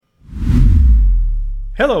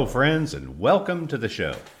Hello, friends, and welcome to the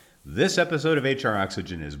show. This episode of HR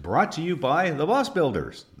Oxygen is brought to you by the Boss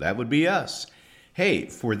Builders. That would be us. Hey,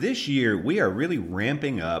 for this year, we are really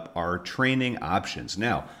ramping up our training options.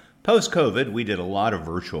 Now, post-COVID, we did a lot of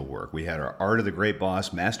virtual work. We had our Art of the Great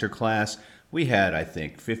Boss Masterclass. We had, I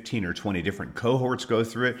think, 15 or 20 different cohorts go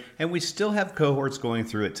through it, and we still have cohorts going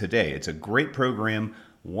through it today. It's a great program,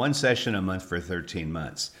 one session a month for 13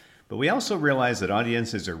 months. But we also realize that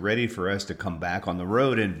audiences are ready for us to come back on the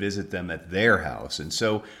road and visit them at their house. And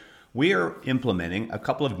so we are implementing a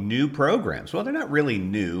couple of new programs. Well, they're not really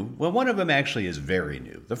new. Well, one of them actually is very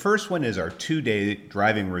new. The first one is our 2-day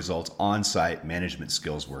driving results on-site management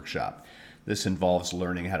skills workshop. This involves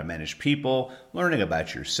learning how to manage people, learning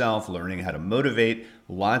about yourself, learning how to motivate,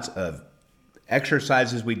 lots of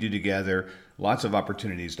exercises we do together, lots of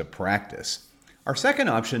opportunities to practice. Our second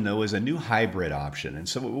option, though, is a new hybrid option. And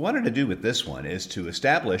so what we wanted to do with this one is to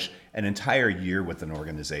establish an entire year with an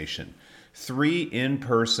organization. 3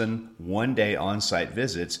 in-person, 1-day on-site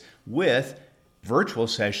visits with virtual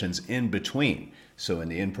sessions in between. So in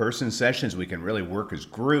the in-person sessions, we can really work as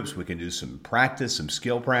groups. We can do some practice, some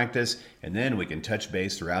skill practice, and then we can touch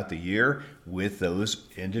base throughout the year with those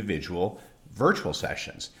individual virtual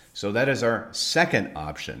sessions. So that is our second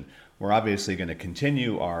option. We're obviously going to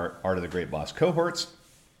continue our Art of the Great Boss cohorts,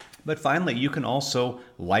 but finally, you can also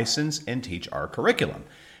license and teach our curriculum.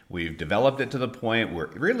 We've developed it to the point where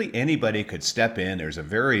really anybody could step in. There's a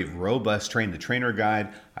very robust Train the Trainer guide.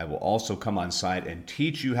 I will also come on site and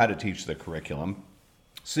teach you how to teach the curriculum,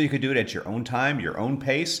 so you can do it at your own time, your own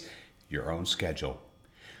pace, your own schedule.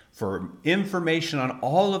 For information on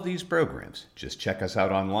all of these programs, just check us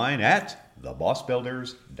out online at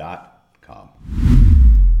thebossbuilders.com.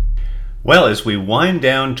 Well, as we wind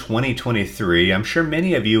down 2023, I'm sure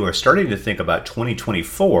many of you are starting to think about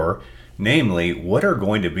 2024, namely, what are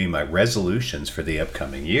going to be my resolutions for the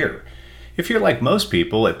upcoming year? If you're like most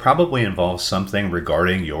people, it probably involves something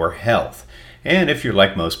regarding your health. And if you're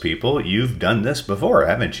like most people, you've done this before,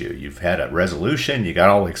 haven't you? You've had a resolution, you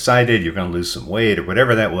got all excited, you're going to lose some weight or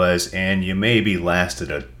whatever that was, and you maybe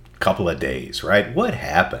lasted a couple of days, right? What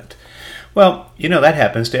happened? Well, that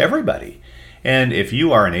happens to everybody. And if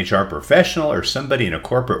you are an HR professional or somebody in a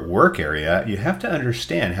corporate work area, you have to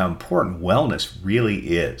understand how important wellness really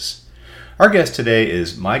is. Our guest today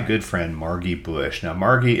is my good friend Margi Bush. Now,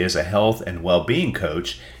 Margi is a health and well-being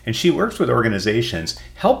coach, and she works with organizations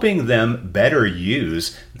helping them better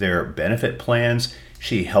use their benefit plans.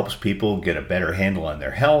 She helps people get a better handle on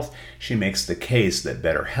their health. She makes the case that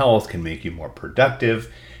better health can make you more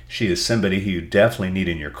productive. She is somebody who you definitely need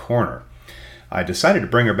in your corner. I decided to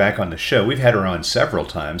bring her back on the show. We've had her on several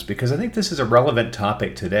times because I think this is a relevant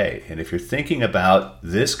topic today. And if you're thinking about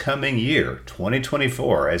this coming year,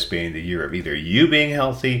 2024, as being the year of either you being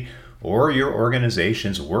healthy or your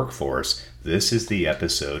organization's workforce, this is the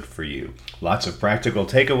episode for you. Lots of practical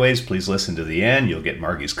takeaways. Please listen to the end. You'll get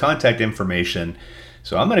Margi's contact information.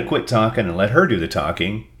 So I'm going to quit talking and let her do the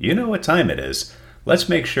talking. You know what time it is. Let's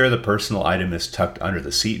make sure the personal item is tucked under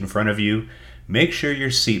the seat in front of you. Make sure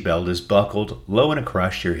your seatbelt is buckled low and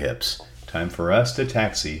across your hips. Time for us to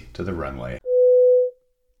taxi to the runway.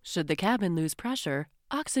 Should the cabin lose pressure,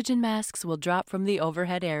 oxygen masks will drop from the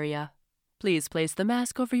overhead area. Please place the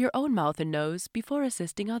mask over your own mouth and nose before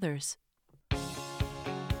assisting others.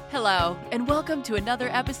 Hello, and welcome to another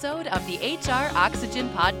episode of the HR Oxygen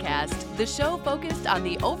Podcast, the show focused on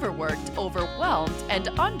the overworked, overwhelmed, and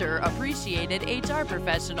underappreciated HR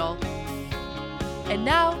professional. And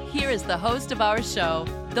now, here is the host of our show,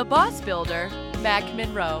 the Boss Builder, Mac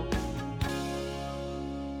Monroe.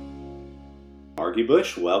 Margi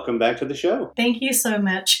Bush, welcome back to the show. Thank you so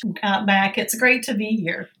much, Mac. It's great to be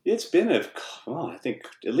here. It's been, I think,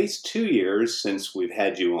 at least 2 years since we've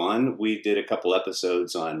had you on. We did a couple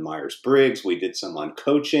episodes on Myers-Briggs. We did some on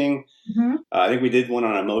coaching. Mm-hmm. I think we did one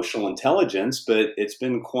on emotional intelligence, but it's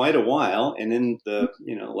been quite a while. And in the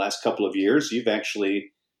last couple of years, you've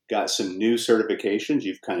actually got some new certifications.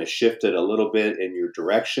 You've kind of shifted a little bit in your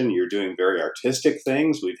direction. You're doing very artistic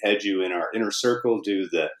things. We've had you in our inner circle do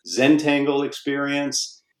the Zentangle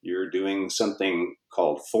experience. You're doing something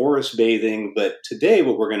called forest bathing. But today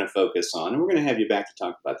what we're going to focus on, and we're going to have you back to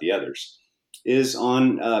talk about the others, is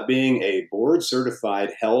on being a board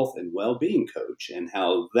certified health and well-being coach and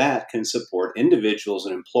how that can support individuals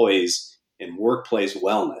and employees in workplace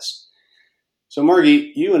wellness. So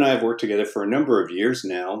Margi, you and I have worked together for a number of years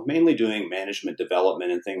now, mainly doing management development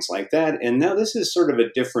and things like that. And now this is sort of a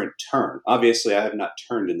different turn. Obviously, I have not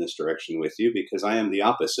turned in this direction with you because I am the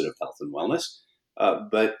opposite of health and wellness.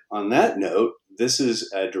 But on that note, this is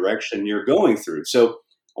a direction you're going through. So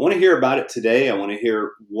I want to hear about it today. I want to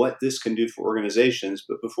hear what this can do for organizations.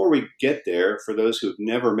 But before we get there, for those who have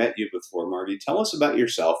never met you before, Margie, tell us about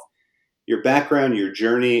yourself, your background, your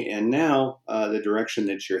journey, and now the direction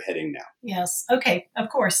that you're heading now. Yes. Okay. Of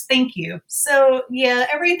course. Thank you. So, yeah,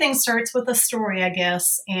 everything starts with a story, I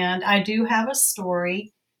guess. And I do have a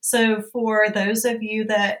story. So, for those of you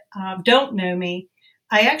that don't know me,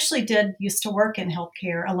 I actually did used to work in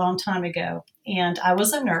healthcare a long time ago, and I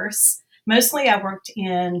was a nurse. Mostly, I worked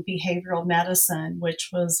in behavioral medicine, which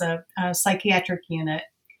was a psychiatric unit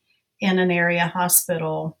in an area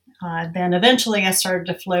hospital. Then eventually I started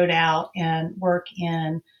to float out and work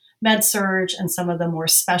in med surg and some of the more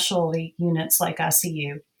specialty units like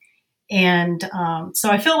ICU. And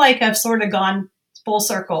so I feel like I've sort of gone full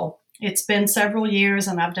circle. It's been several years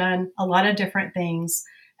and I've done a lot of different things,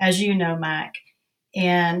 as you know, Mac.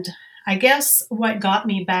 And I guess what got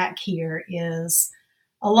me back here is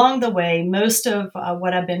along the way, most of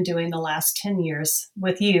what I've been doing the last 10 years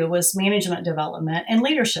with you was management development and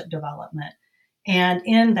leadership development. And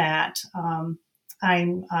in that,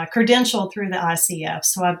 I'm credentialed through the ICF.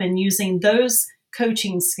 So I've been using those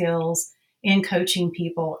coaching skills in coaching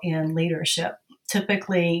people in leadership,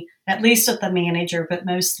 typically, at least at the manager, but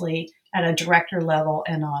mostly at a director level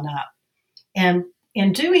and on up. And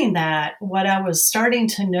in doing that, what I was starting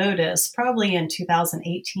to notice probably in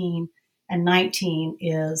 2018 and 19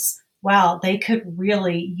 is, wow, they could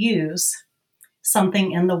really use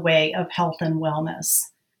something in the way of health and wellness.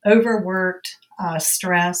 Overworked,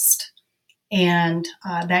 stressed, and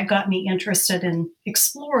that got me interested in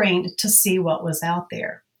exploring to see what was out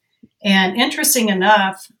there. And interesting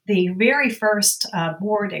enough, the very first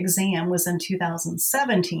board exam was in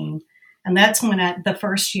 2017, and that's when the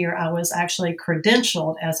first year I was actually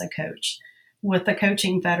credentialed as a coach with the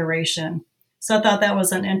Coaching Federation. So I thought that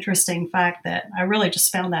was an interesting fact that I really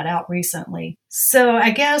just found that out recently. So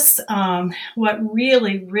I guess what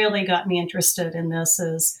really, really got me interested in this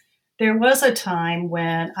is there was a time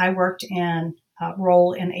when I worked in a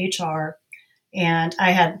role in HR, and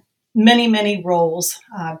I had many, many roles,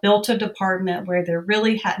 built a department where there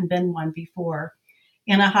really hadn't been one before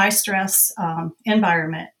in a high stress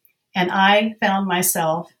environment. And I found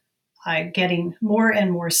myself getting more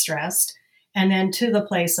and more stressed and then to the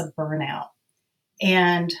place of burnout.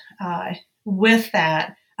 And with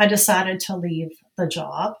that, I decided to leave the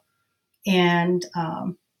job. And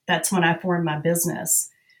that's when I formed my business.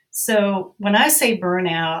 So when I say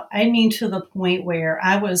burnout, I mean to the point where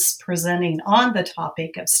I was presenting on the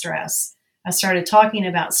topic of stress. I started talking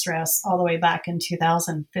about stress all the way back in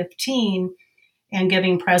 2015 and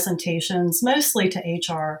giving presentations mostly to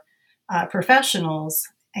HR professionals.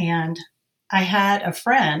 And I had a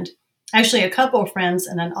friend, actually a couple of friends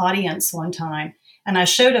in an audience one time, and I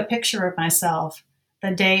showed a picture of myself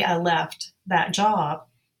the day I left that job,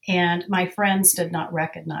 and my friends did not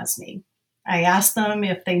recognize me. I asked them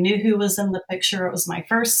if they knew who was in the picture. It was my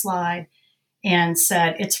first slide, and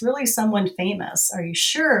said, "It's really someone famous. Are you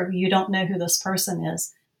sure you don't know who this person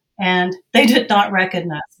is?" And they did not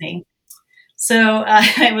recognize me. So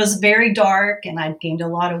it was very dark, and I'd gained a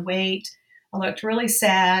lot of weight. I looked really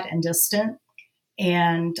sad and distant.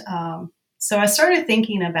 And so I started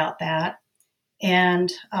thinking about that.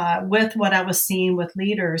 And with what I was seeing with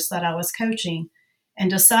leaders that I was coaching, and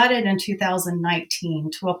decided in 2019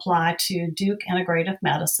 to apply to Duke Integrative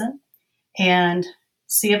Medicine and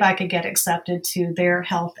see if I could get accepted to their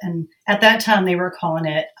health. And at that time, they were calling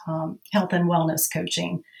it health and wellness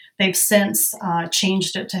coaching. They've since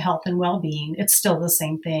changed it to health and well-being. It's still the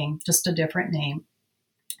same thing, just a different name.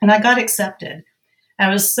 And I got accepted. I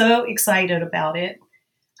was so excited about it.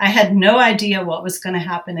 I had no idea what was going to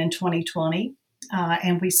happen in 2020.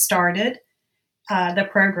 And we started the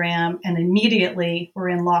program, and immediately we're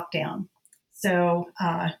in lockdown. So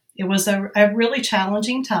it was a really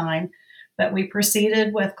challenging time, but we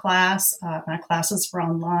proceeded with class. My classes were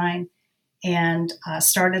online, and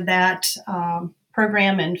started that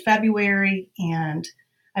program in February. And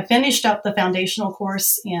I finished up the foundational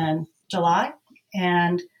course in July.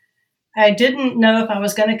 And I didn't know if I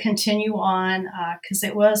was going to continue on because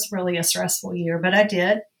it was really a stressful year, but I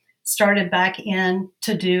did. Started back in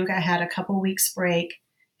to Duke. I had a couple weeks break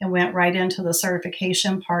and went right into the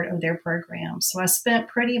certification part of their program. So I spent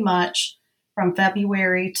pretty much from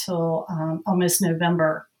February till almost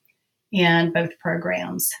November in both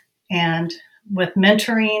programs. And with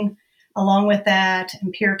mentoring along with that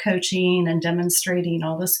and peer coaching and demonstrating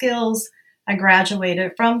all the skills, I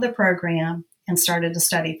graduated from the program and started to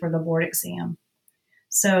study for the board exam.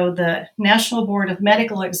 So the National Board of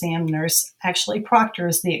Medical Examiners actually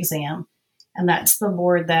proctors the exam, and that's the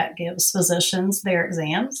board that gives physicians their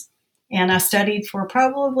exams. And I studied for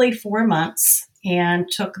probably 4 months and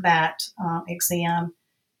took that exam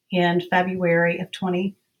in February of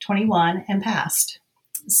 2021 and passed.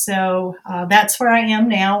 So that's where I am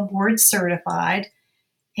now, board certified.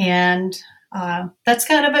 And that's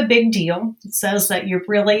kind of a big deal. It says that you've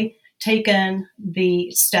really taken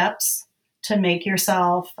the steps to make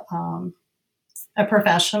yourself a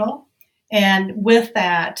professional. And with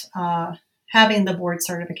that, having the board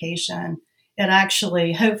certification, it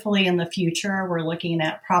actually, hopefully in the future, we're looking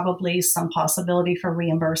at probably some possibility for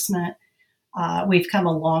reimbursement. We've come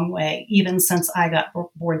a long way, even since I got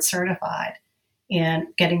board certified, in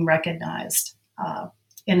getting recognized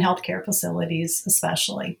in healthcare facilities,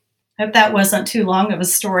 especially. Hope that wasn't too long of a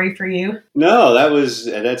story for you. No,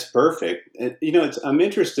 that's perfect. I'm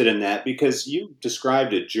interested in that because you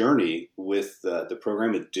described a journey with the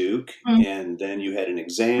program at Duke, Mm-hmm. and then you had an Mm-hmm.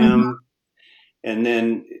 exam, and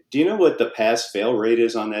then do you know what the pass fail rate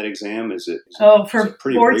is on that exam? Is it For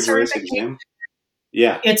pretty board rigorous certification, exam?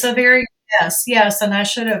 Yeah. it's a very yes, and I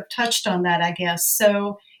should have touched on that, I guess.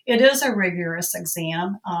 So it is a rigorous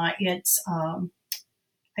exam. It's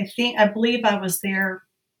I believe I was there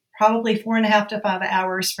probably 4.5 to 5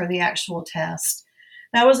 hours for the actual test.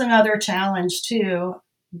 That was another challenge too,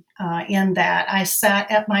 in that I sat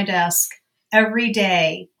at my desk every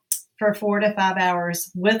day for 4 to 5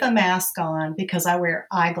 hours with a mask on because I wear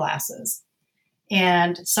eyeglasses.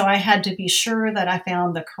 And so I had to be sure that I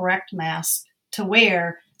found the correct mask to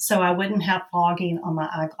wear so I wouldn't have fogging on my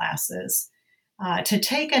eyeglasses. To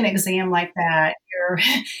take an exam like that,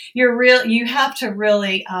 you have to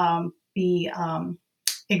really be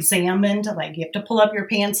examined. Like you have to pull up your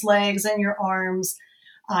pants legs and your arms.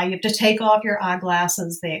 You have to take off your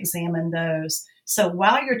eyeglasses. They examine those. So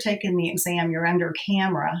while you're taking the exam, you're under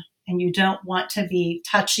camera, and you don't want to be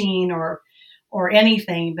touching or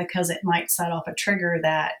anything because it might set off a trigger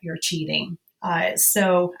that you're cheating.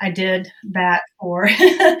 So I did that for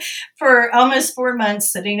for almost 4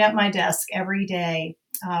 months, sitting at my desk every day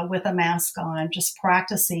with a mask on, just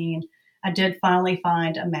practicing. I did finally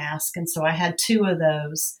find a mask, and so I had 2 of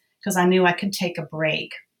those because I knew I could take a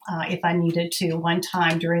break if I needed to one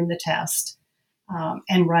time during the test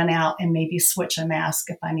and run out and maybe switch a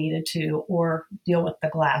mask if I needed to or deal with the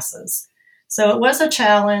glasses. So it was a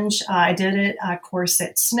challenge. I did it. Of course,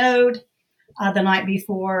 it snowed the night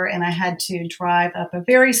before, and I had to drive up a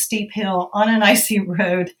very steep hill on an icy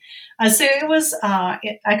road. So it was,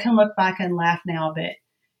 I can look back and laugh now, but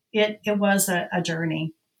it was a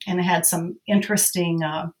journey, and it had some interesting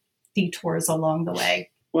detours along the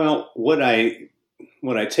way. Well, what I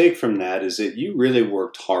take from that is that you really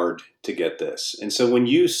worked hard to get this. And so when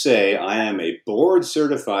you say, I am a board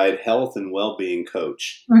certified health and well-being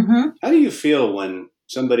coach, Mm-hmm. how do you feel when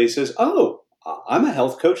somebody says, oh, I'm a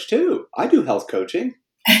health coach too. I do health coaching.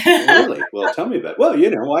 Really? Well, tell me about it.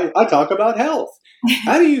 Well, I talk about health.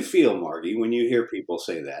 How do you feel, Margie, when you hear people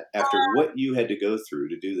say that after what you had to go through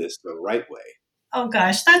to do this the right way? Oh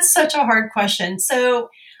gosh, that's such a hard question. So,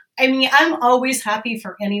 I mean, I'm always happy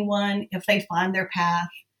for anyone if they find their path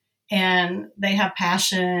and they have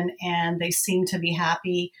passion and they seem to be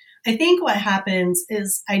happy. I think what happens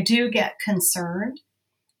is I do get concerned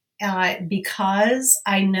because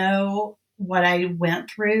I know what I went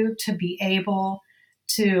through to be able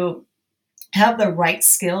to have the right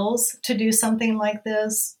skills to do something like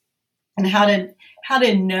this, and how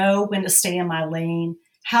to know when to stay in my lane,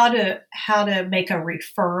 how to make a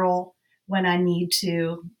referral when I need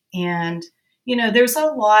to. And there's a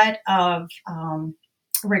lot of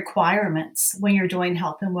requirements when you're doing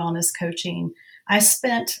health and wellness coaching. I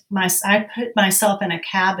put myself in a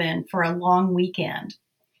cabin for a long weekend,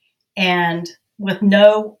 and with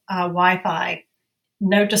no Wi-Fi,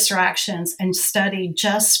 no distractions, and studied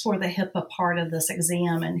just for the HIPAA part of this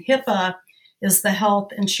exam. And HIPAA is the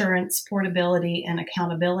Health Insurance Portability and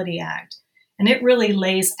Accountability Act. And it really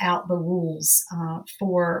lays out the rules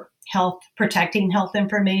for protecting health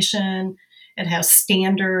information. It has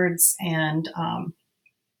standards and,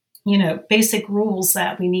 basic rules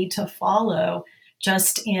that we need to follow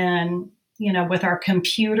just with our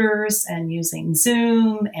computers and using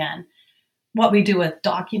Zoom and what we do with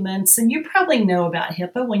documents. And you probably know about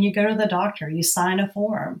HIPAA. When you go to the doctor, you sign a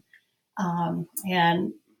form.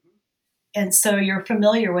 And so you're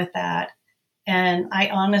familiar with that. And I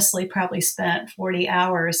honestly probably spent 40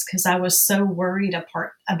 hours because I was so worried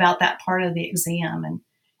about that part of the exam and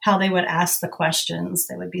how they would ask the questions.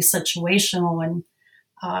 They would be situational. And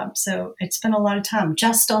so it's been a lot of time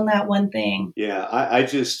just on that one thing. Yeah, I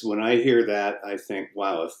just, when I hear that, I think,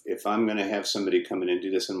 wow, if I'm going to have somebody come in and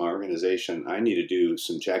do this in my organization, I need to do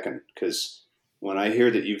some checking because when I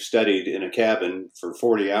hear that you've studied in a cabin for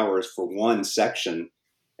 40 hours for one section,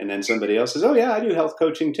 and then somebody else says, "Oh yeah, I do health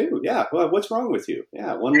coaching too." Yeah, well, what's wrong with you?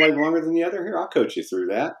 Yeah, one leg longer than the other. Here, I'll coach you through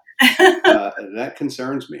that. That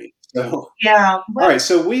concerns me. So, Yeah. all Well, right.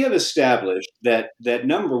 So we have established that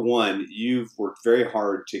number one, you've worked very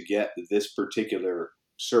hard to get this particular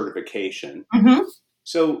certification. mhm.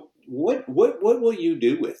 So what will you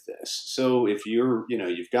do with this? So if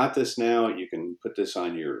you've got this now, you can put this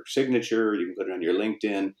on your signature, you can put it on your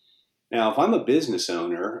LinkedIn. Now, if I'm a business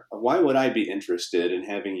owner, why would I be interested in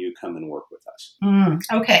having you come and work with us?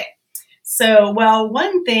 Okay. So, well,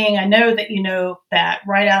 one thing I know that you know that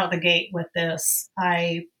right out of the gate with this,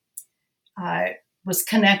 I was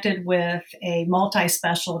connected with a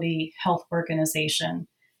multi-specialty health organization,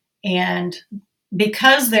 and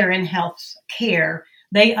because they're in health care,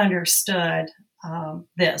 they understood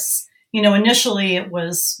this. Initially it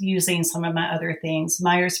was using some of my other things,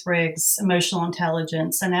 Myers-Briggs, emotional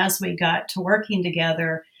intelligence. And as we got to working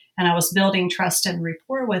together and I was building trust and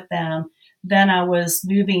rapport with them, then I was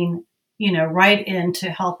moving, right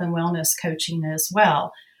into health and wellness coaching as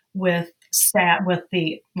well with staff, with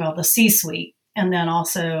the C-suite, and then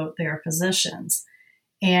also their physicians.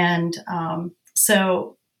 And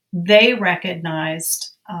so they recognized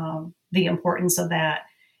the importance of that.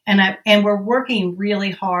 And we're working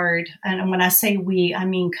really hard. And when I say we, I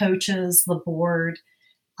mean coaches, the board,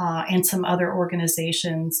 and some other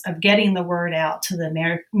organizations of getting the word out to the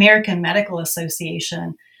American Medical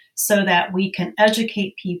Association so that we can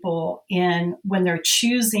educate people in when they're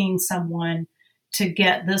choosing someone to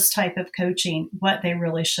get this type of coaching, what they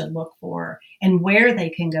really should look for and where they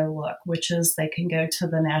can go look, which is they can go to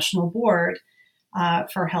the National Board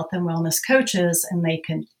for Health and Wellness Coaches, and they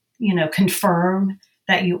can, confirm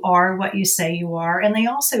that you are what you say you are. And they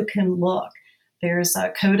also can look. There's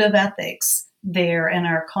a code of ethics there in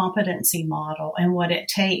our competency model and what it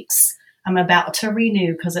takes. I'm about to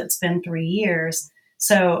renew because it's been 3 years.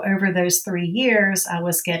 So over those 3 years, I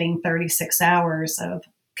was getting 36 hours of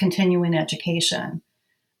continuing education,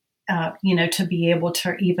 to be able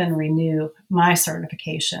to even renew my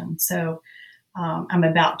certification. So I'm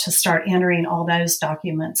about to start entering all those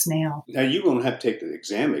documents now. Now you won't have to take the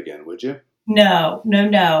exam again, would you? No, no,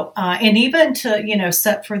 no. And even to,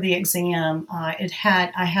 set for the exam, I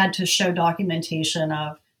had to show documentation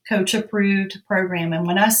of coach approved program. And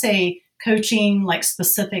when I say coaching, like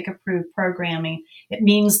specific approved programming, it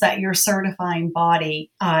means that your certifying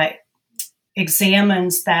body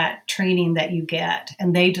examines that training that you get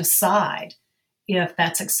and they decide if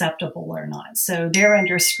that's acceptable or not. So they're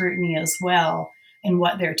under scrutiny as well in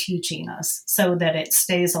what they're teaching us so that it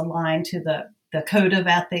stays aligned to the code of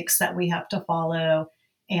ethics that we have to follow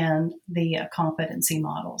and the competency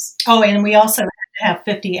models. Oh, and we also have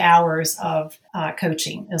 50 hours of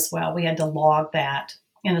coaching as well. We had to log that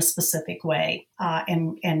in a specific way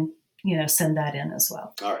and send that in as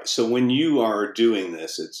well. All right. So when you are doing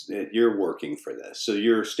this, you're working for this. So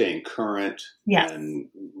you're staying current and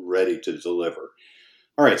ready to deliver.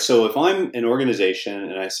 All right. So if I'm an organization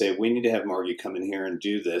and I say, we need to have Margi come in here and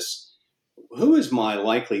do this, who is my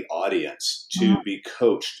likely audience to be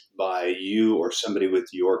coached by you or somebody with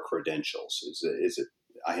your credentials? Is it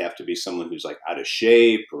I have to be someone who's like out of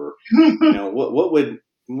shape, or what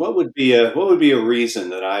would be a reason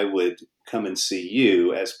that I would come and see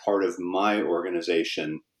you as part of my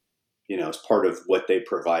organization, as part of what they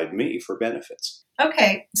provide me for benefits?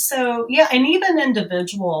 Okay, so yeah, and even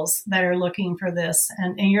individuals that are looking for this,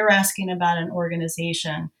 and you're asking about an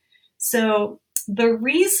organization. So the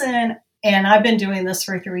reason, and I've been doing this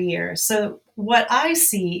for 3 years, so what I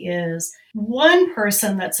see is one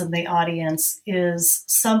person that's in the audience is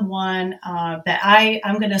someone that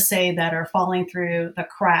I'm going to say that are falling through the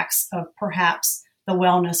cracks of perhaps the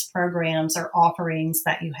wellness programs or offerings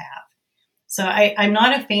that you have. So I'm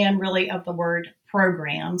not a fan really of the word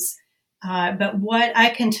programs, but what I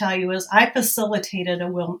can tell you is I facilitated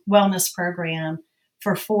a wellness program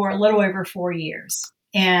for a little over 4 years.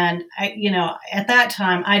 And at that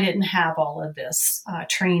time, I didn't have all of this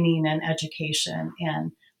training and education.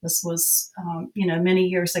 And this was, many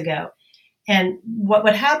years ago. And what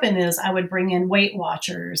would happen is I would bring in Weight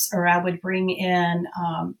Watchers, or I would bring in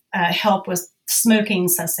help with smoking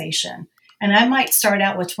cessation. And I might start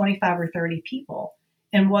out with 25 or 30 people.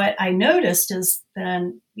 And what I noticed is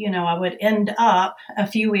then, I would end up a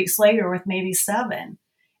few weeks later with maybe 7.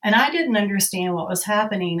 And I didn't understand what was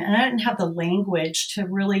happening. And I didn't have the language to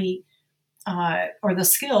really, or the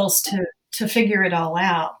skills to figure it all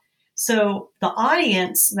out. So the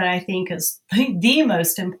audience that I think is the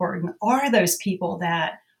most important are those people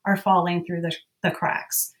that are falling through the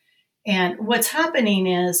cracks. And what's happening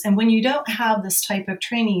is, and when you don't have this type of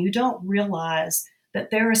training, you don't realize that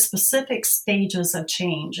there are specific stages of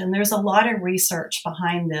change. And there's a lot of research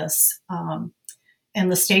behind this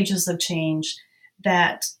and the stages of change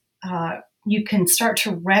that you can start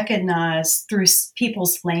to recognize through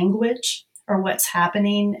people's language or what's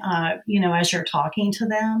happening, as you're talking to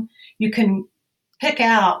them. You can pick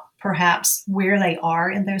out perhaps where they are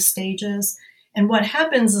in those stages. And what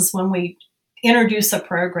happens is when we introduce a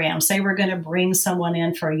program, say we're going to bring someone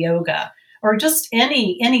in for yoga or just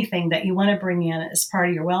anything that you want to bring in as part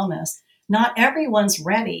of your wellness, not everyone's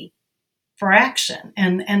ready for action.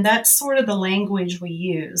 And that's sort of the language we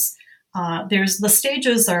use. There's the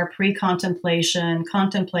stages are pre-contemplation,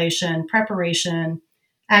 contemplation, preparation,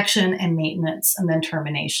 action and maintenance, and then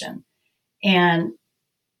termination. And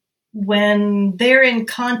when they're in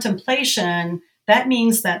contemplation, that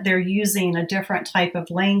means that they're using a different type of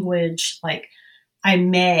language, like I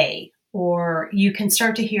may, or you can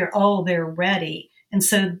start to hear, oh, they're ready. And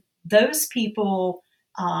so those people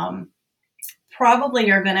probably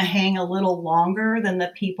are going to hang a little longer than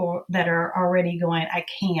the people that are already going, I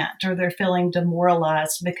can't, or they're feeling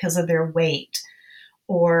demoralized because of their weight,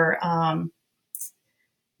 or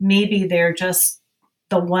maybe they're just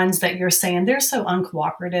the ones that you're saying they're so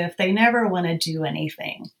uncooperative. They never want to do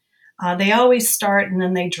anything. They always start and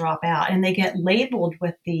then they drop out and they get labeled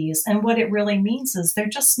with these. And what it really means is they're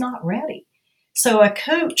just not ready. So a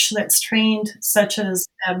coach that's trained, such as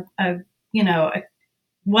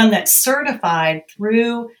one that's certified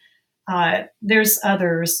through, there's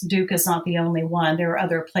others. Duke is not the only one. There are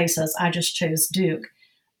other places. I just chose Duke.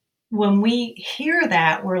 When we hear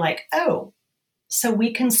that, we're like, oh, so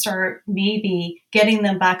we can start maybe getting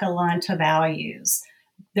them back aligned to values,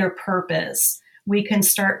 their purpose. We can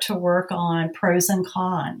start to work on pros and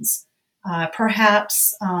cons.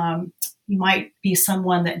 Perhaps you might be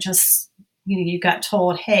someone that just, you got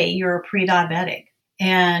told, hey, you're a pre-diabetic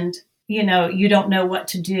and, you don't know what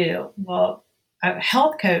to do. Well, a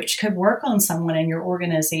health coach could work on someone in your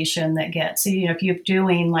organization that gets, if you're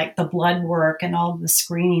doing like the blood work and all the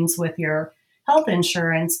screenings with your health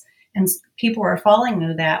insurance, and people are falling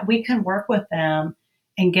into that, we can work with them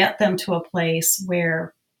and get them to a place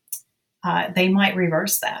where they might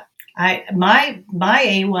reverse that. My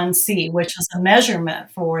A1C, which is a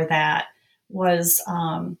measurement for that, was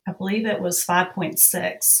I believe it was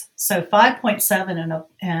 5.6. So 5.7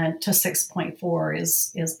 and to 6.4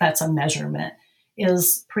 is that's a measurement,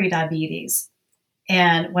 is prediabetes.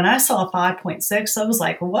 And when I saw 5.6, I was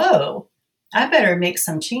like, whoa, I better make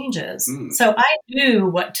some changes. So I knew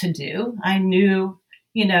what to do. I knew,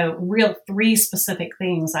 real 3 specific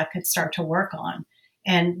things I could start to work on.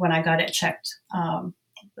 And when I got it checked,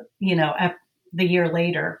 the year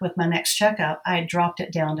later with my next checkup, I dropped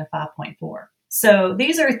it down to 5.4. So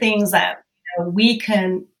these are things that we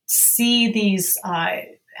can see these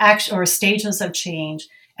action or stages of change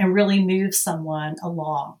and really move someone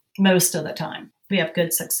along most of the time. We have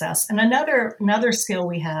good success. And another skill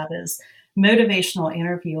we have is motivational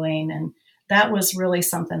interviewing. And that was really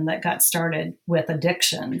something that got started with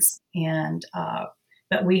addictions. And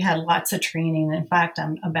but we had lots of training. In fact,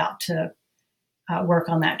 I'm about to work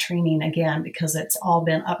on that training again because it's all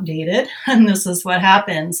been updated and this is what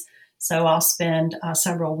happens. So I'll spend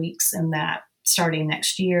several weeks in that starting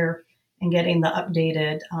next year and getting the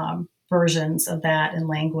updated versions of that in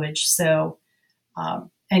language. So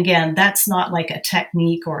again, that's not like a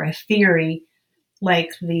technique or a theory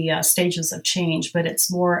like the stages of change, but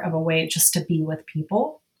it's more of a way just to be with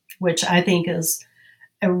people, which I think is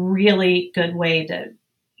a really good way to,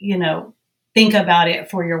 think about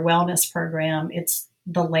it for your wellness program. It's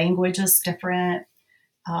the language is different.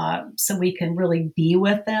 So we can really be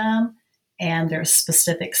with them. And there's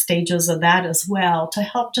specific stages of that as well to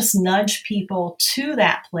help just nudge people to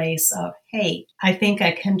that place of, hey, I think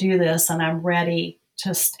I can do this and I'm ready.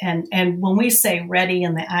 And when we say ready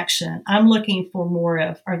in the action, I'm looking for more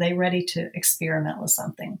of, are they ready to experiment with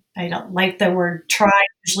something? I don't like the word try.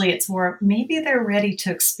 Usually it's more, maybe they're ready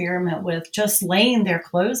to experiment with just laying their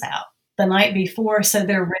clothes out the night before so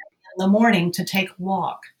they're ready in the morning to take a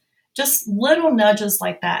walk. Just little nudges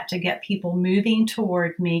like that to get people moving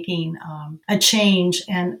toward making a change.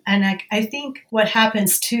 And I think what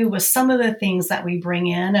happens too with some of the things that we bring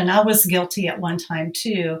in, and I was guilty at one time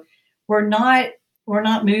too, we're not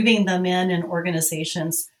moving them in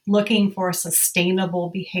organizations looking for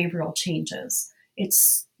sustainable behavioral changes.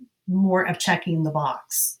 It's more of checking the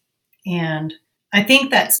box. And I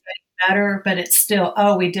think that's better, but it's still,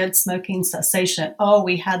 oh, we did smoking cessation. Oh,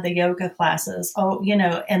 we had the yoga classes. Oh,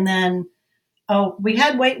 and then, oh, we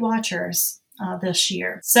had Weight Watchers. this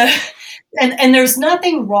year. So, and there's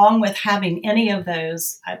nothing wrong with having any of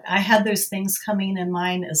those. I had those things coming in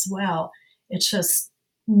mind as well. It's just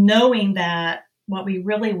knowing that what we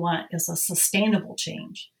really want is a sustainable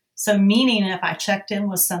change. So meaning if I checked in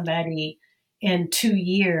with somebody in 2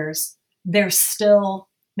 years, they're still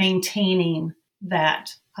maintaining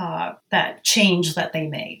that change that they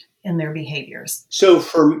made in their behaviors. So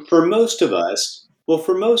for most of us, well,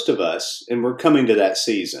 for most of us, and we're coming to that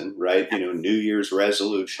season, right? New Year's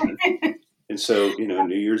resolution. And so,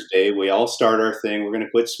 New Year's Day, we all start our thing. We're going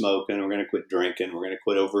to quit smoking. We're going to quit drinking. We're going to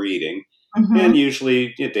quit overeating. Mm-hmm. And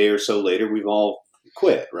usually a day or so later, we've all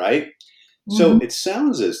quit, right? Mm-hmm. So it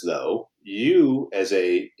sounds as though you, as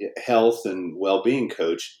a health and well-being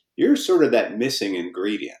coach, you're sort of that missing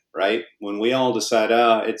ingredient, right? When we all decide,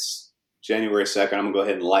 it's January 2nd, I'm going to go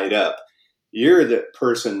ahead and light up. You're the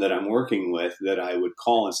person that I'm working with that I would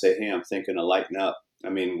call and say, hey, I'm thinking of lighting up. I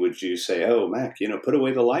mean, would you say, oh, Mac, put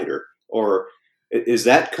away the lighter? Or is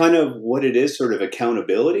that kind of what it is, sort of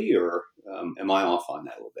accountability, or am I off on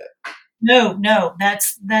that a little bit? No,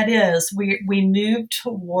 that is. We move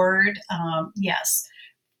toward, yes.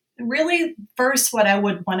 Really, first, what I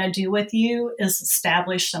would want to do with you is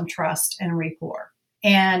establish some trust and rapport.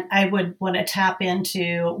 And I would want to tap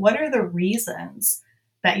into what are the reasons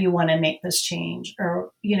that you want to make this change,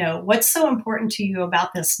 or, what's so important to you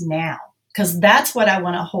about this now? Because that's what I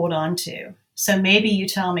want to hold on to. So maybe you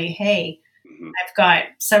tell me, hey, I've got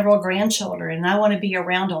several grandchildren and I want to be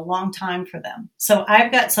around a long time for them. So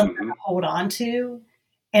I've got something to hold on to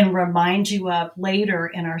and remind you of later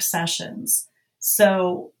in our sessions.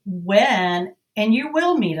 So and you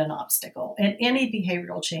will meet an obstacle in any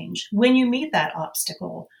behavioral change. When you meet that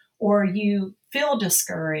obstacle, or you feel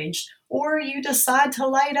discouraged, or you decide to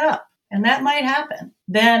light up, and that might happen,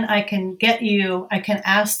 then I can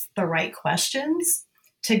ask the right questions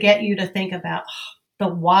to get you to think about the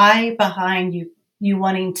why behind you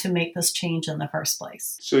wanting to make this change in the first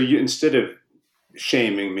place. So you, instead of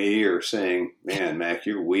shaming me or saying, man, Mac,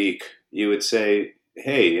 you're weak, you would say,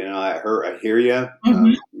 hey, I hear you.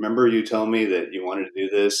 Remember you told me that you wanted to do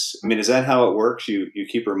this? I mean, is that how it works? You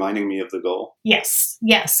keep reminding me of the goal? Yes.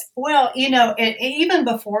 Well, even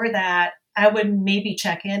before that, I would maybe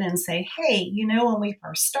check in and say, hey, when we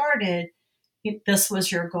first started, this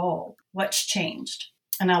was your goal. What's changed?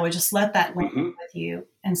 And I would just let that link with you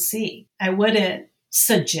and see. I wouldn't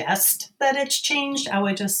suggest that it's changed. I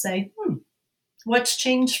would just say, what's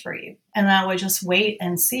changed for you? And I would just wait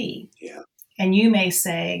and see. Yeah. And you may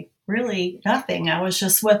say, really nothing. I was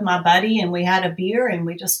just with my buddy and we had a beer and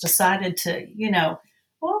we just decided to,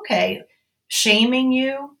 okay, shaming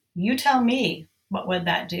you, you tell me, what would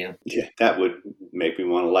that do? Yeah, that would make me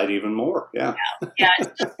want to light even more. Yeah,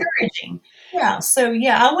 it's discouraging. Yeah, so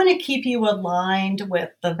I want to keep you aligned with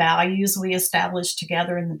the values we established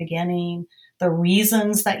together in the beginning, the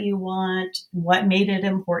reasons that you want, what made it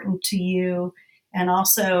important to you, and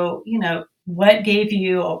also,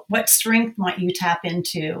 what strength might you tap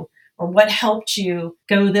into, or what helped you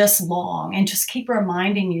go this long, and just keep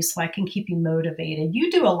reminding you so I can keep you motivated.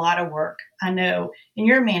 You do a lot of work, I know, in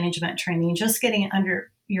your management training, just getting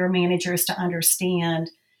under your managers to understand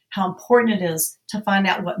how important it is to find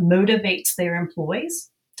out what motivates their employees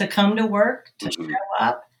to come to work, to show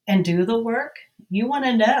up and do the work. You want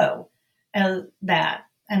to know that.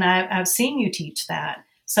 And I've seen you teach that.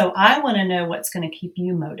 So I want to know what's going to keep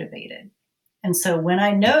you motivated. And so when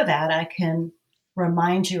I know that, I can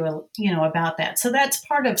remind you, about that. So that's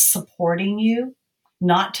part of supporting you,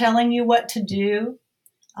 not telling you what to do.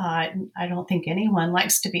 I don't think anyone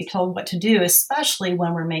likes to be told what to do, especially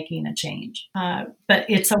when we're making a change. But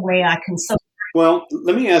it's a way I can support. Well,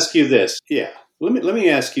 let me ask you this. Yeah, let me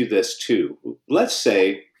ask you this too. Let's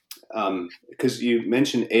say, because you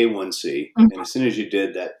mentioned A1C, and as soon as you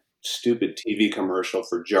did, that stupid TV commercial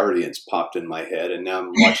for Jardiance popped in my head, and now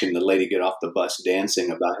I'm watching the lady get off the bus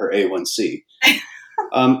dancing about her A1C.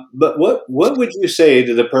 But what would you say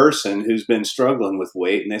to the person who's been struggling with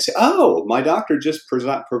weight, and they say, "Oh, my doctor just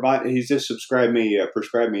he's just prescribed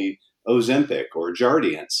me Ozempic or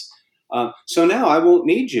Jardiance, so now I won't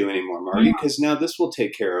need you anymore, Margi, because now this will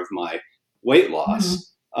take care of my weight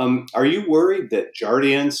loss." Are you worried that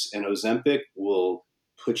Jardiance and Ozempic will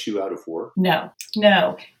put you out of work? No,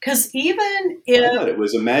 because even if I thought it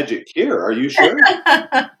was a magic cure. Are you sure?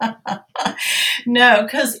 No,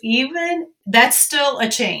 because even that's still a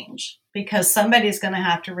change, because somebody's going to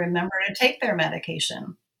have to remember to take their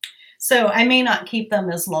medication. So I may not keep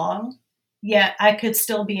them as long, yet I could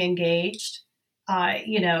still be engaged.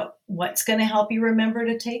 What's going to help you remember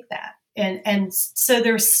to take that? And so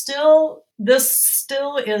this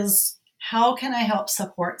still is How can I help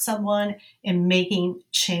support someone in making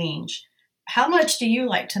change? How much do you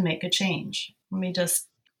like to make a change? Let me just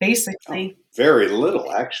Oh, basically, very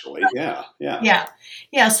little, actually. Yeah, yeah. yeah.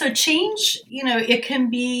 Yeah, so change, it can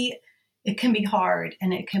be hard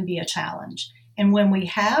and it can be a challenge. And when we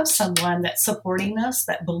have someone that's supporting us,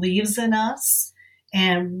 that believes in us,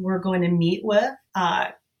 and we're going to meet with,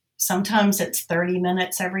 sometimes it's 30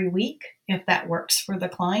 minutes every week if that works for the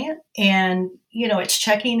client. And, it's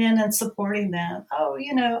checking in and supporting them. Oh,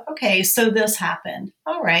 okay, so this happened.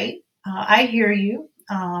 All right, I hear you.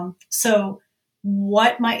 So,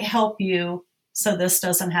 what might help you so this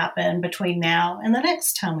doesn't happen between now and the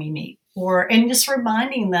next time we meet? And just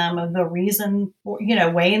reminding them of the reason,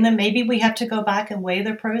 weighing them. Maybe we have to go back and weigh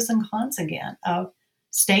the pros and cons again of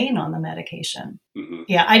staying on the medication. Hmm.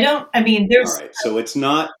 Yeah, I mean, All there's right. So it's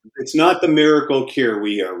not the miracle cure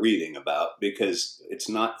we are reading about, because it's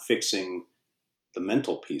not fixing the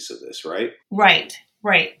mental piece of this, right? right,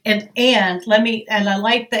 right. And I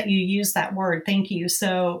like that you use that word. Thank you.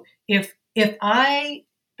 So if I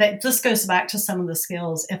that this goes back to some of the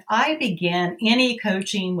skills. If I begin any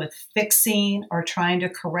coaching with fixing or trying to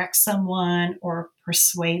correct someone or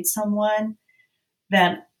persuade someone,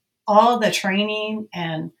 then all the training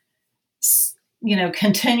and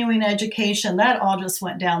continuing education, that all just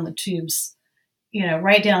went down the tubes,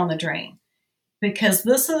 right down the drain, because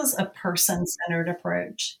this is a person-centered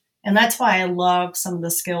approach. And that's why I love some of the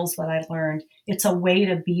skills that I learned. It's a way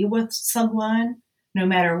to be with someone no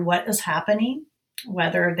matter what is happening,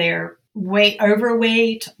 whether they're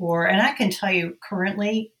overweight, and I can tell you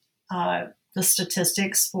currently, the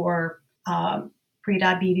statistics for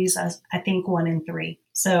prediabetes, I think 1 in 3.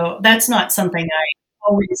 So that's not something I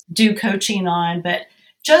always do coaching on, but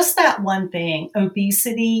just that one thing,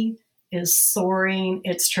 obesity is soaring.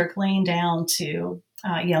 It's trickling down to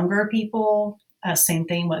younger people. Same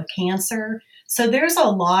thing with cancer. So there's a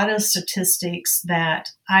lot of statistics that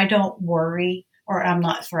I don't worry or I'm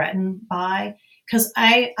not threatened by, because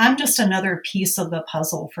I'm just another piece of the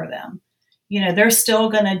puzzle for them. They're still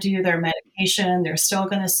going to do their medication. They're still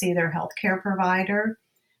going to see their healthcare provider,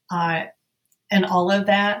 uh, and all of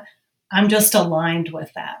that. I'm just aligned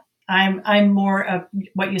with that. I'm more of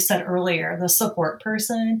what you said earlier, the support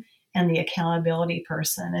person and the accountability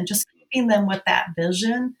person, and just keeping them with that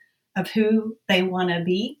vision of who they want to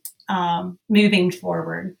be, moving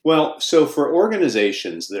forward. Well, so for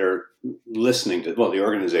organizations that are listening to, well, the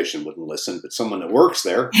organization wouldn't listen, but someone that works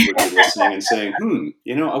there would be listening and saying,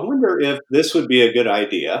 I wonder if this would be a good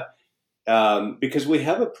idea. Because we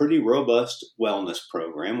have a pretty robust wellness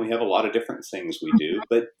program. We have a lot of different things we do,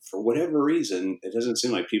 but for whatever reason, it doesn't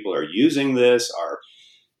seem like people are using this. Our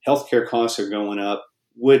healthcare costs are going up.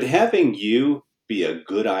 Would having you be a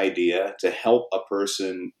good idea to help a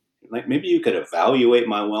person? Like, maybe you could evaluate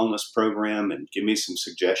my wellness program and give me some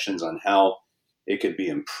suggestions on how it could be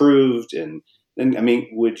improved. And then, I mean,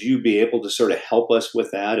 would you be able to sort of help us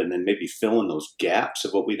with that, and then maybe fill in those gaps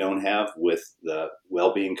of what we don't have with the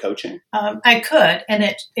well-being coaching? I could,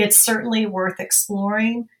 and it's certainly worth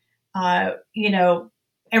exploring. Uh, you know,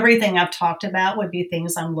 Everything I've talked about would be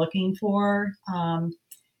things I'm looking for.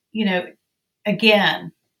 You know,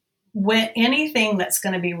 Again, when anything that's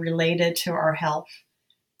going to be related to our health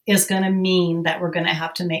is going to mean that we're going to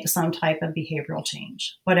have to make some type of behavioral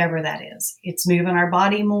change, whatever that is. It's moving our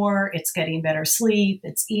body more, it's getting better sleep,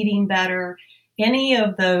 it's eating better. Any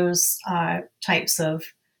of those types of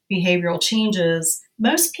behavioral changes,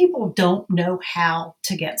 most people don't know how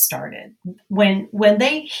to get started. When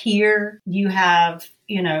they hear you have,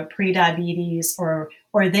 prediabetes, or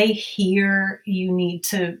they hear you need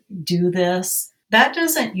to do this, that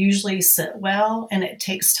doesn't usually sit well, and it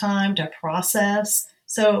takes time to process.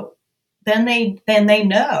 So then they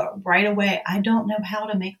know right away, I don't know how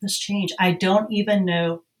to make this change. I don't even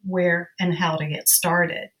know where and how to get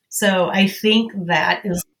started. So I think that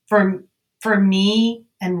is for me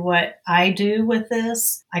and what I do with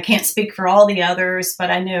this. I can't speak for all the others,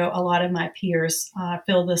 but I know a lot of my peers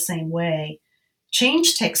feel the same way.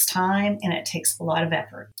 Change takes time and it takes a lot of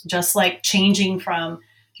effort. Just like changing from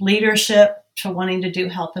leadership to wanting to do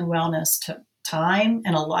health and wellness to time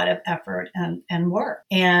and a lot of effort and work.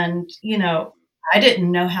 And, I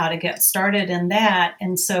didn't know how to get started in that.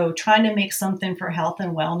 And so trying to make something for health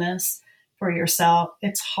and wellness for yourself,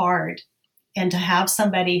 it's hard. And to have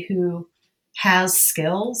somebody who has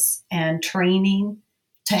skills and training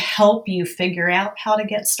to help you figure out how to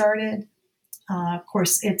get started. Of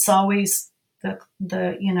course, it's always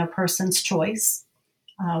the person's choice.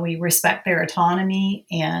 We respect their autonomy,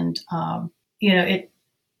 and when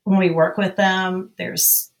we work with them,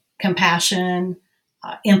 there's compassion,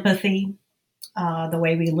 empathy, The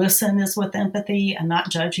way we listen is with empathy and not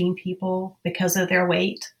judging people because of their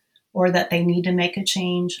weight or that they need to make a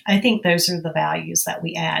change. I think those are the values that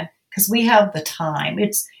we add because we have the time.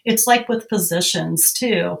 It's like with physicians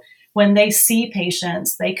too. When they see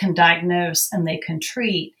patients, they can diagnose and they can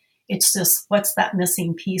treat. It's just what's that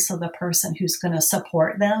missing piece of the person who's going to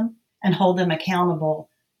support them and hold them accountable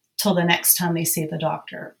till the next time they see the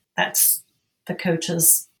doctor. That's the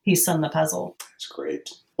coach's piece on the puzzle. That's great.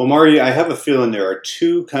 Well, Margie, I have a feeling there are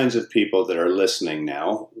two kinds of people that are listening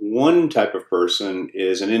now. One type of person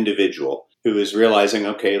is an individual who is realizing,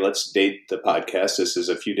 okay, let's date the podcast. This is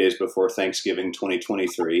a few days before Thanksgiving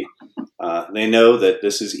 2023. They know that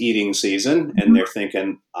this is eating season, and they're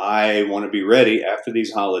thinking, I want to be ready after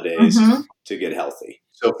these holidays to get healthy.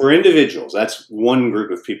 So for individuals, that's one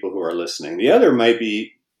group of people who are listening. The other might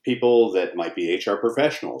be people that might be HR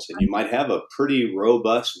professionals, and you might have a pretty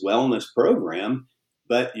robust wellness program,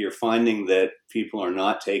 but you're finding that people are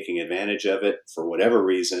not taking advantage of it for whatever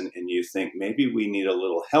reason, and you think maybe we need a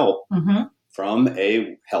little help from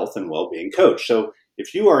a health and well-being coach. So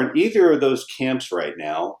if you are in either of those camps right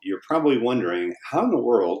now, you're probably wondering, how in the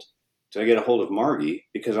world do I get a hold of Margie?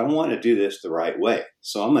 Because I want to do this the right way.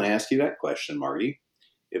 So I'm going to ask you that question, Margie.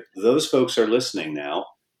 If those folks are listening now,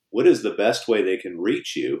 what is the best way they can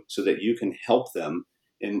reach you so that you can help them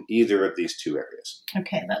in either of these two areas?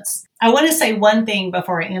 Okay, I want to say one thing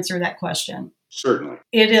before I answer that question. Certainly.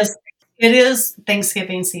 It is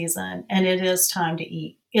Thanksgiving season and it is time to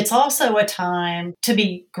eat. It's also a time to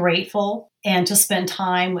be grateful and to spend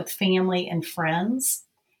time with family and friends.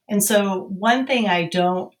 And so one thing I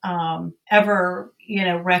don't ever,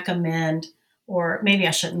 recommend, or maybe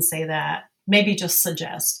I shouldn't say that, maybe just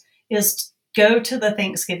suggest, is go to the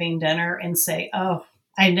Thanksgiving dinner and say, oh,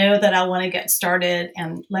 I know that I want to get started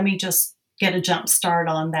and let me just get a jump start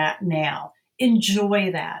on that now.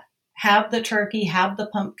 Enjoy that. Have the turkey, have the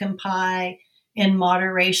pumpkin pie in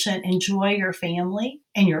moderation. Enjoy your family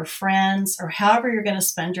and your friends or however you're going to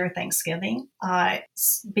spend your Thanksgiving.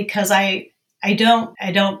 Because I don't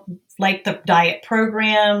like the diet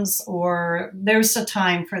programs, or there's a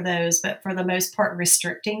time for those, but for the most part,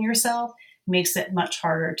 restricting yourself makes it much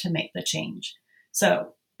harder to make the change.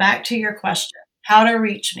 So back to your question, how to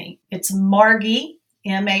reach me. It's Margi,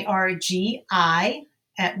 Margi,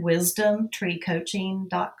 at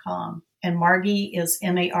wisdomtreecoaching.com. And Margi is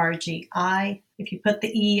Margi. If you put the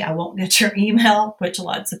E, I won't get your email, which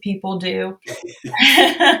lots of people do.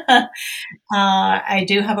 I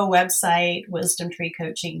do have a website,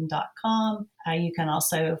 wisdomtreecoaching.com. You can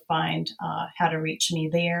also find how to reach me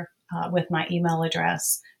there with my email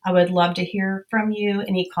address. I would love to hear from you.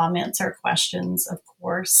 Any comments or questions, of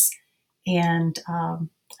course. And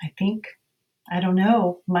I don't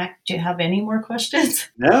know, Mike, do you have any more questions?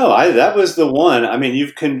 No, that was the one. I mean,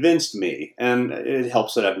 you've convinced me, and it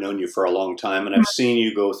helps that I've known you for a long time, and I've seen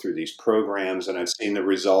you go through these programs, and I've seen the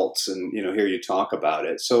results, and hear you talk about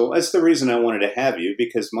it. So that's the reason I wanted to have you,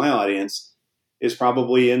 because my audience is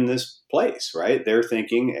probably in this place, right? They're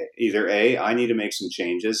thinking either A, I need to make some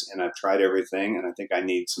changes, and I've tried everything, and I think I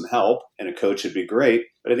need some help, and a coach would be great.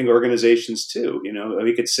 But I think organizations too,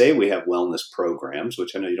 we could say we have wellness programs,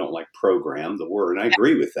 which I know you don't like program, the word, and I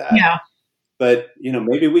agree with that. Yeah. But,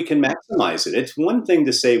 maybe we can maximize it. It's one thing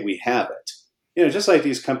to say we have it, just like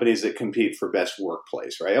these companies that compete for best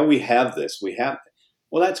workplace, right? Oh, we have this, we have it.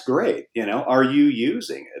 Well, that's great. Are you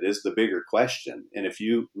using it is the bigger question. And if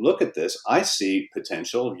you look at this, I see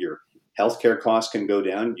potential. Your healthcare costs can go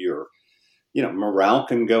down. Your, morale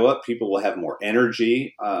can go up. People will have more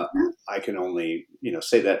energy. I can only,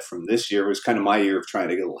 say that from this year. It was kind of my year of trying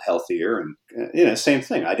to get a little healthier. And, same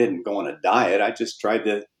thing. I didn't go on a diet. I just tried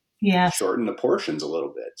to shorten the portions a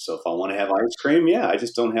little bit. So if I want to have ice cream, I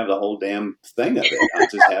just don't have the whole damn thing of it. I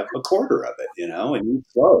just have a quarter of it, and eat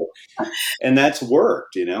slow. And that's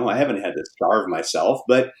worked, I haven't had to starve myself,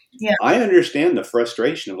 but I understand the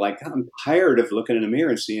frustration of I'm tired of looking in the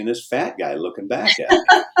mirror and seeing this fat guy looking back at me.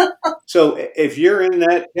 So if you're in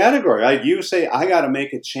that category, you say, I got to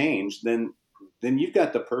make a change, then you've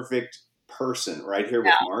got the perfect person right here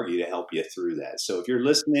with Margie to help you through that. So if you're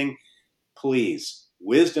listening, please,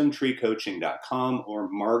 wisdomtreecoaching.com or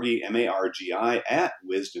Margi, Margi, at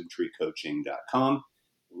wisdomtreecoaching.com.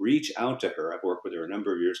 Reach out to her. I've worked with her a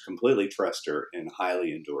number of years, completely trust her and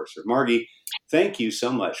highly endorse her. Margie, thank you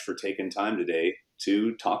so much for taking time today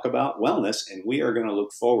to talk about wellness. And we are going to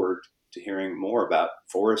look forward to hearing more about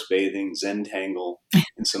forest bathing, Zentangle,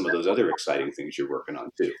 and some of those other exciting things you're working on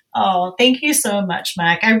too. Oh, thank you so much,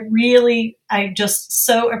 Mike. I just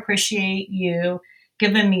so appreciate you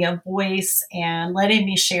giving me a voice and letting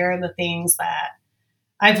me share the things that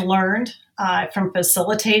I've learned from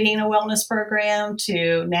facilitating a wellness program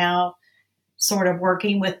to now sort of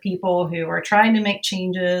working with people who are trying to make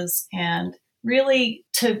changes and really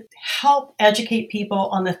to help educate people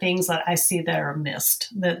on the things that I see that are missed,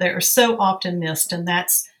 that are so often missed. And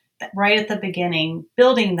that's right at the beginning,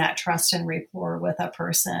 building that trust and rapport with a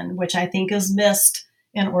person, which I think is missed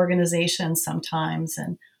in organizations sometimes,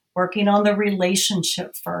 and working on the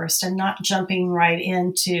relationship first and not jumping right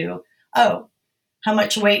into, oh, how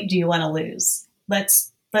much weight do you want to lose?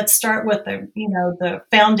 Let's start with the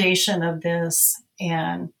foundation of this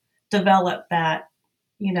and develop that,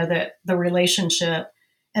 the relationship,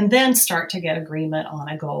 and then start to get agreement on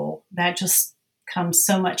a goal. That just comes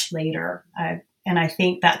so much later. And I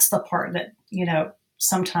think that's the part that,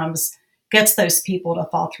 sometimes gets those people to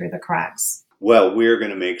fall through the cracks. Well, we're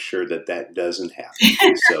going to make sure that doesn't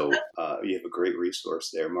happen. So you have a great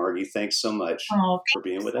resource there. Margi, thanks so much for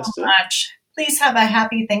being with us today. Much. Please have a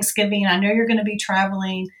happy Thanksgiving. I know you're going to be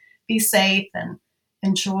traveling. Be safe and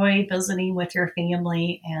enjoy visiting with your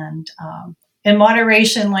family, and in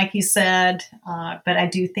moderation, like you said. But I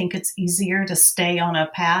do think it's easier to stay on a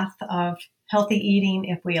path of healthy eating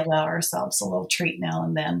if we allow ourselves a little treat now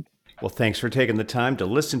and then. Well, thanks for taking the time to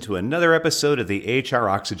listen to another episode of the HR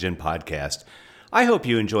Oxygen podcast. I hope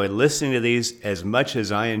you enjoy listening to these as much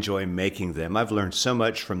as I enjoy making them. I've learned so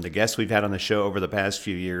much from the guests we've had on the show over the past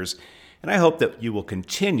few years, and I hope that you will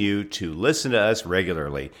continue to listen to us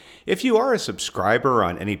regularly. If you are a subscriber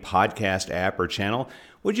on any podcast app or channel,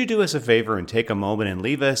 would you do us a favor and take a moment and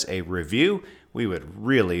leave us a review? We would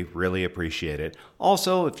really, really appreciate it.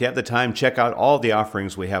 Also, if you have the time, check out all the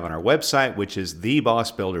offerings we have on our website, which is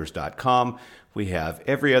thebossbuilders.com. We have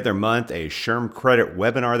every other month a SHRM credit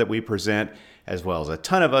webinar that we present, as well as a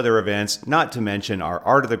ton of other events, not to mention our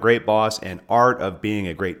Art of the Great Boss and Art of Being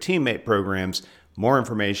a Great Teammate programs. More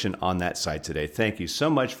information on that site today. Thank you so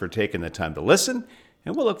much for taking the time to listen,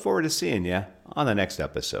 and we'll look forward to seeing you on the next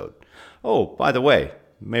episode. Oh, by the way,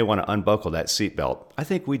 you may want to unbuckle that seatbelt. I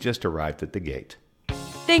think we just arrived at the gate.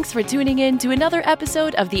 Thanks for tuning in to another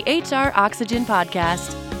episode of the HR Oxygen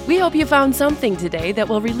podcast. We hope you found something today that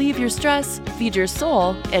will relieve your stress, feed your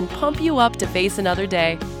soul, and pump you up to face another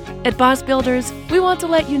day. At Boss Builders, we want to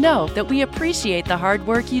let you know that we appreciate the hard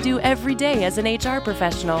work you do every day as an HR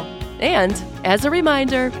professional. And, as a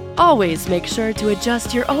reminder, always make sure to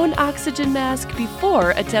adjust your own oxygen mask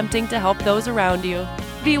before attempting to help those around you.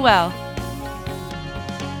 Be well.